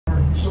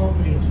so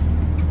amazing.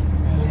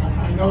 And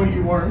I know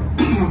you weren't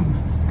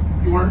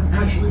you weren't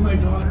actually my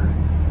daughter,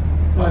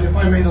 but if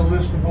I made a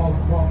list of all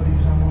the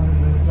qualities I wanted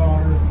in a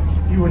daughter,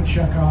 you would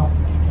check off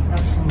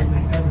absolutely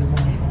every one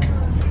of them.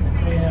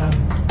 And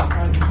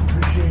I just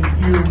appreciate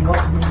you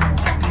welcoming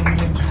me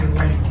into your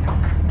life.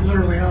 Because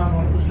early on,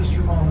 when it was just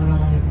your mom and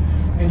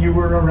I, and you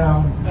were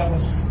around, that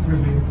was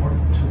really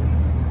important to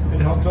me. It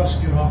helped us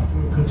get off to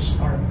a good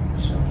start.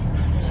 So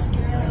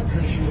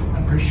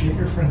I appreciate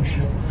your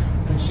friendship.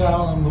 And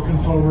Sal, I'm looking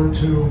forward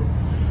to,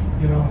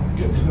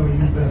 getting to know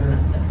you better.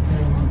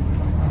 And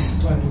I'm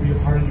glad to be a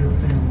part of your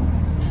family.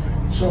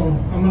 So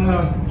I'm going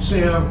to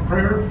say a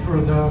prayer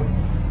for the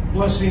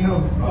blessing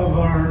of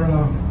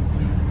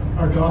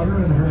our daughter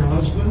and her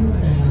husband,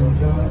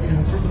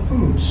 and for the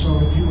food. So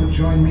if you would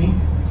join me.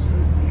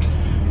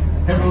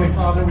 Heavenly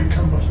Father, we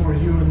come before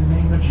you in the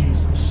name of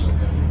Jesus,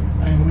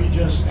 and we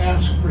just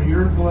ask for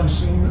your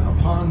blessing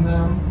upon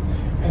them,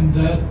 and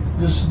that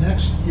this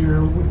next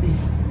year would be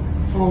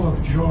full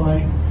of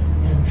joy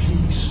and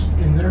peace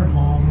in their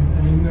home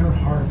and in their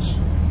hearts.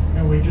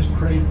 And we just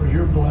pray for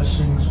your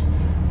blessings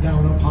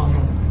down upon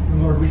them.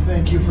 And Lord, we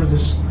thank you for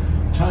this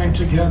time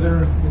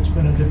together. It's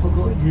been a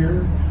difficult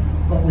year,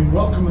 but we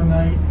welcome a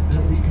night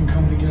that we can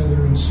come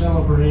together and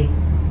celebrate.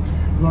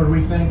 Lord,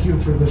 we thank you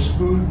for this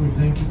food. We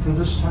thank you for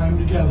this time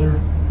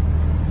together.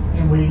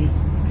 And we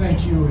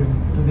thank you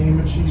in the name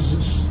of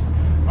Jesus,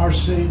 our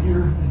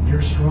Savior and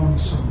your strong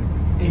Son.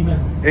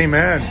 Amen.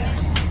 Amen.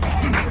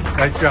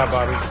 Nice job,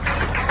 Bobby.